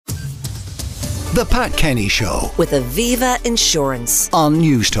The Pat Kenny Show with Aviva Insurance on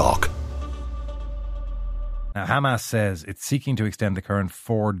News Talk. Now, Hamas says it's seeking to extend the current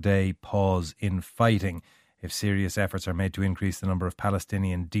 4-day pause in fighting if serious efforts are made to increase the number of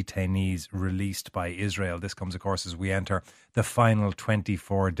Palestinian detainees released by Israel. This comes, of course, as we enter the final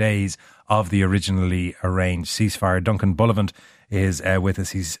 24 days of the originally arranged ceasefire. Duncan Bullivant is with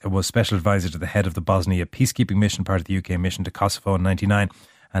us. He was special advisor to the head of the Bosnia peacekeeping mission, part of the UK mission to Kosovo in '99,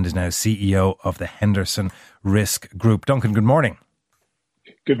 and is now CEO of the Henderson Group. Duncan, good morning.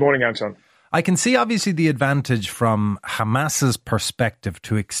 Good morning, Anton. I can see obviously the advantage from Hamas's perspective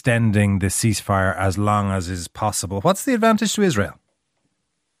to extending the ceasefire as long as is possible. What's the advantage to Israel?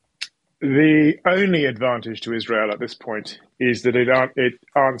 The only advantage to Israel at this point is that it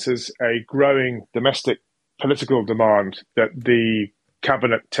answers a growing domestic political demand that the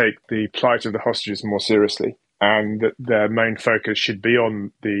cabinet take the plight of the hostages more seriously, and that their main focus should be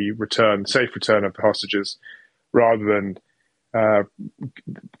on the safe return of the hostages, rather than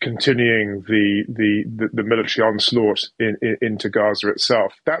continuing the military onslaught into Gaza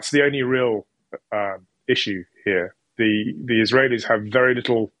itself. That's the only real issue here. The Israelis have very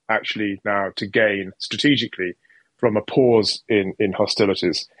little actually now to gain strategically from a pause in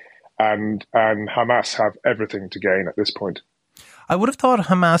hostilities, and Hamas have everything to gain at this point. I would have thought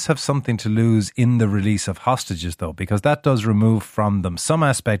Hamas have something to lose in the release of hostages, though, because that does remove from them some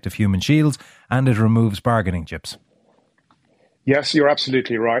aspect of human shields, and it removes bargaining chips. Yes, you're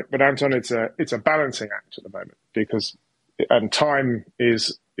absolutely right. But Anton, it's a balancing act at the moment, and time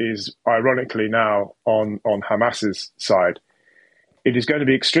is ironically now on Hamas's side. It is going to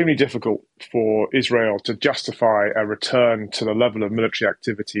be extremely difficult for Israel to justify a return to the level of military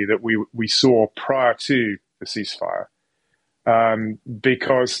activity that we saw prior to the ceasefire,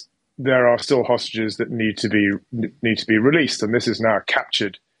 because there are still hostages that need to be released, and this has now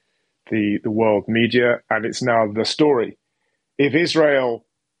captured the world media, and it's now the story. If Israel,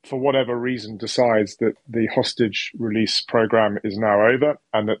 for whatever reason, decides that the hostage release program is now over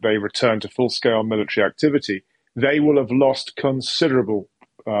and that they return to full-scale military activity, they will have lost considerable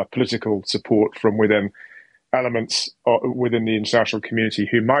political support from within elements within the international community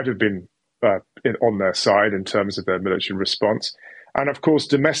who might have been on their side in terms of their military response. And of course,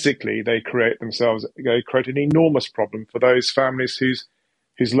 domestically, they create an enormous problem for those families whose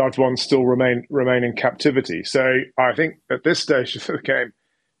loved ones still remain in captivity. So I think at this stage of the game,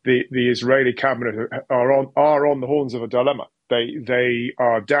 the Israeli cabinet are on the horns of a dilemma. They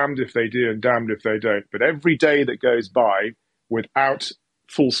are damned if they do and damned if they don't. But every day that goes by without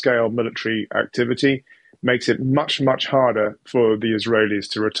full-scale military activity makes it much, much harder for the Israelis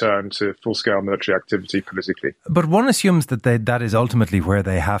to return to full-scale military activity politically. But one assumes that that is ultimately where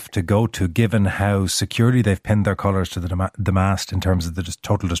they have to go to, given how securely they've pinned their colours to the mast in terms of the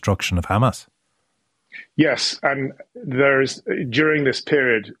total destruction of Hamas. Yes, and there is, during this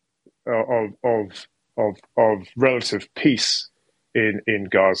period of relative peace in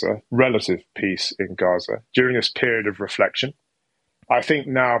Gaza, during this period of reflection, I think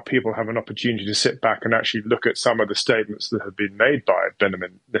now people have an opportunity to sit back and actually look at some of the statements that have been made by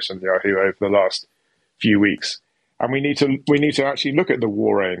Benjamin Netanyahu over the last few weeks, and we need to actually look at the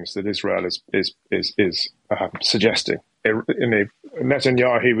war aims that Israel is suggesting.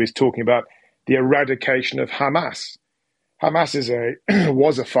 Netanyahu is talking about the eradication of Hamas. Hamas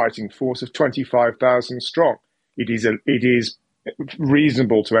was a fighting force of 25,000 strong. It is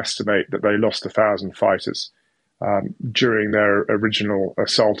reasonable to estimate that they lost 1,000 fighters during their original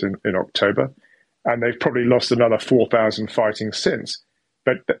assault in October, and they've probably lost another 4,000 fighting since.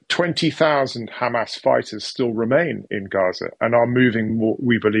 But 20,000 Hamas fighters still remain in Gaza and are moving,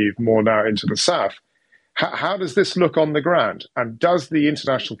 we believe, more now into the south. How does this look on the ground? And does the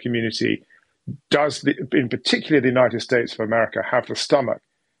international community, in particular the United States of America, have the stomach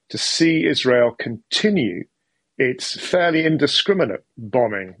to see Israel continue its fairly indiscriminate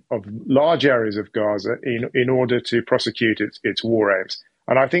bombing of large areas of Gaza in order to prosecute its war aims?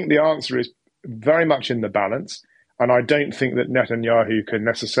 And I think the answer is very much in the balance. And I don't think that Netanyahu can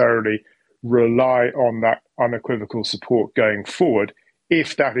necessarily rely on that unequivocal support going forward,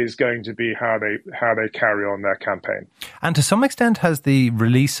 if that is going to be how they carry on their campaign. And to some extent, has the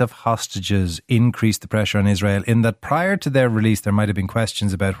release of hostages increased the pressure on Israel, in that prior to their release, there might have been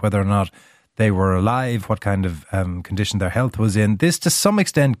questions about whether or not they were alive, what kind of condition their health was in. This, to some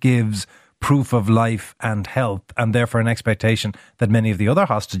extent, gives proof of life and health, and therefore an expectation that many of the other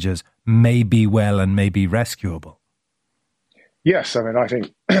hostages may be well and may be rescuable. Yes, I mean, I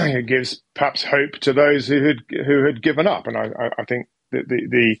think it gives perhaps hope to those who had given up, and I think that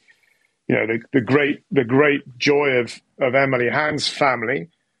the great joy of Emily Hand's family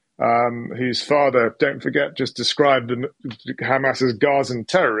whose father, don't forget, just described Hamas as Gazan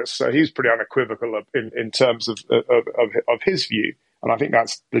terrorists. So he's pretty unequivocal in terms of his view. And I think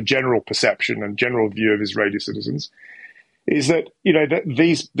that's the general perception and general view of Israeli citizens, is that,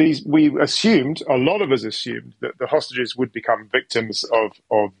 that we assumed, a lot of us assumed, that the hostages would become victims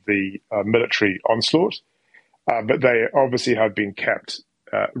of the military onslaught, but they obviously have been kept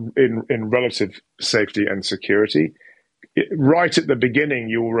in relative safety and security. Right at the beginning,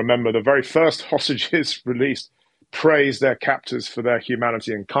 you will remember the very first hostages released praised their captors for their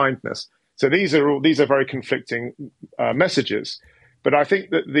humanity and kindness. So these are very conflicting messages. But I think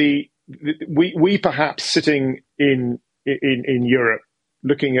that we perhaps sitting in Europe,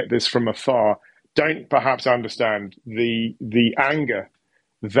 looking at this from afar, don't perhaps understand the anger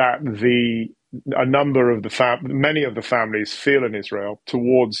that many of the families feel in Israel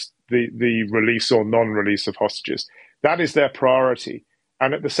towards the release or non-release of hostages. That is their priority.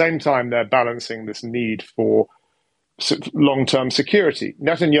 And at the same time, they're balancing this need for long-term security.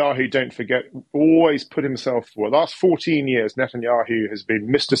 Netanyahu, don't forget, always put himself forward. The last 14 years, Netanyahu has been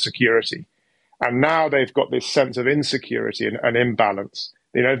Mr. Security. And now they've got this sense of insecurity and imbalance.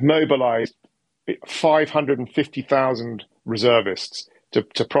 They've mobilized 550,000 reservists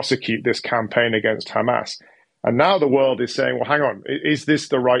to prosecute this campaign against Hamas. And now the world is saying, well, hang on, is this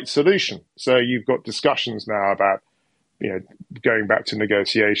the right solution? So you've got discussions now about going back to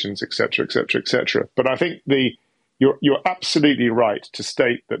negotiations, et cetera, et cetera, et cetera. But I think you're absolutely right to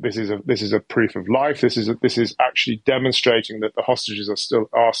state that this is a proof of life. This is actually demonstrating that the hostages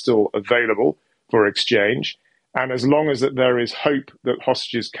are still available for exchange. And as long as that there is hope that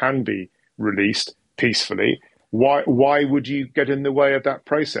hostages can be released peacefully, why would you get in the way of that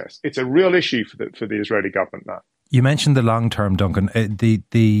process? It's a real issue for the Israeli government now. You mentioned the long term, Duncan. The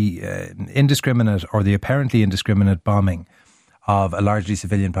indiscriminate or the apparently indiscriminate bombing of a largely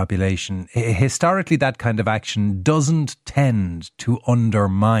civilian population. Historically, that kind of action doesn't tend to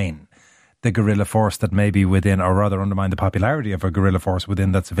undermine the guerrilla force that may be within, or rather undermine the popularity of a guerrilla force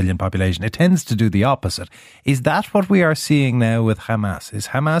within that civilian population. It tends to do the opposite. Is that what we are seeing now with Hamas? Is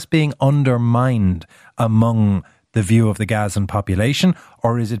Hamas being undermined among the view of the Gazan population,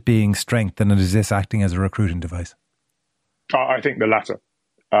 or is it being strengthened, and is this acting as a recruiting device? I think the latter.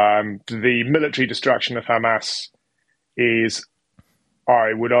 The military distraction of Hamas is,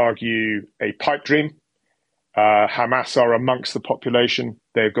 I would argue, a pipe dream. Hamas are amongst the population.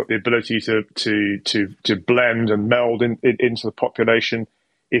 They've got the ability to blend and meld into the population.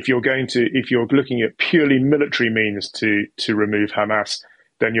 If you're looking at purely military means to remove Hamas,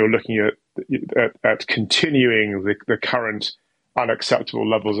 then you're looking at continuing the current unacceptable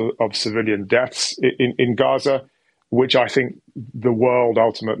levels of civilian deaths in Gaza, which I think the world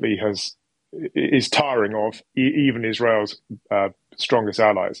ultimately is tiring of, even Israel's strongest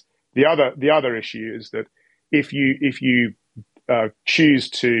allies. The other issue is that if you choose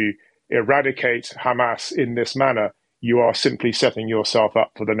to eradicate Hamas in this manner, you are simply setting yourself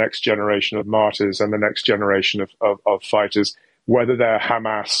up for the next generation of martyrs and the next generation of fighters, whether they're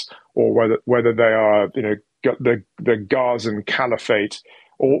Hamas or whether they are the Gazan Caliphate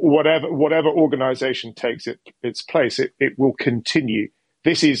or whatever organization takes its place. It will continue.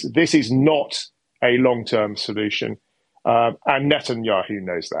 This is not a long-term solution, and Netanyahu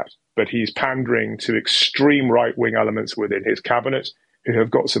knows that. But he's pandering to extreme right-wing elements within his cabinet who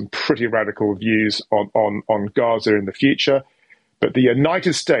have got some pretty radical views on Gaza in the future. But the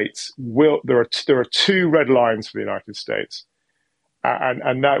United States there are two red lines for the United States,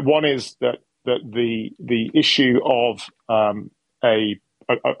 and that one is that the issue of an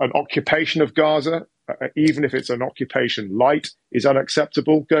occupation of Gaza, even if it's an occupation light, is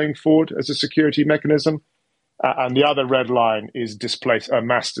unacceptable going forward as a security mechanism. And the other red line is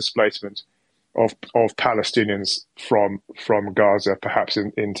mass displacement of Palestinians from Gaza, perhaps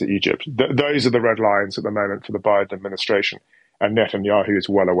into Egypt. Those are the red lines at the moment for the Biden administration, and Netanyahu is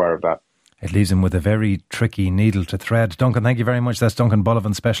well aware of that. It leaves him with a very tricky needle to thread. Duncan, thank you very much. That's Duncan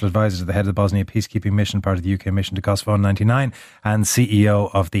Bullivant, Special Advisor to the head of the Bosnia peacekeeping mission, part of the UK mission to Kosovo in 1999, and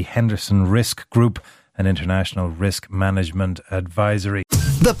CEO of the Henderson Group, an international risk management advisory.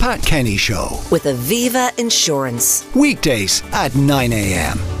 The Pat Kenny Show with Aviva Insurance. Weekdays at 9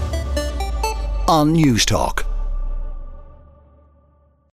 a.m. on News Talk.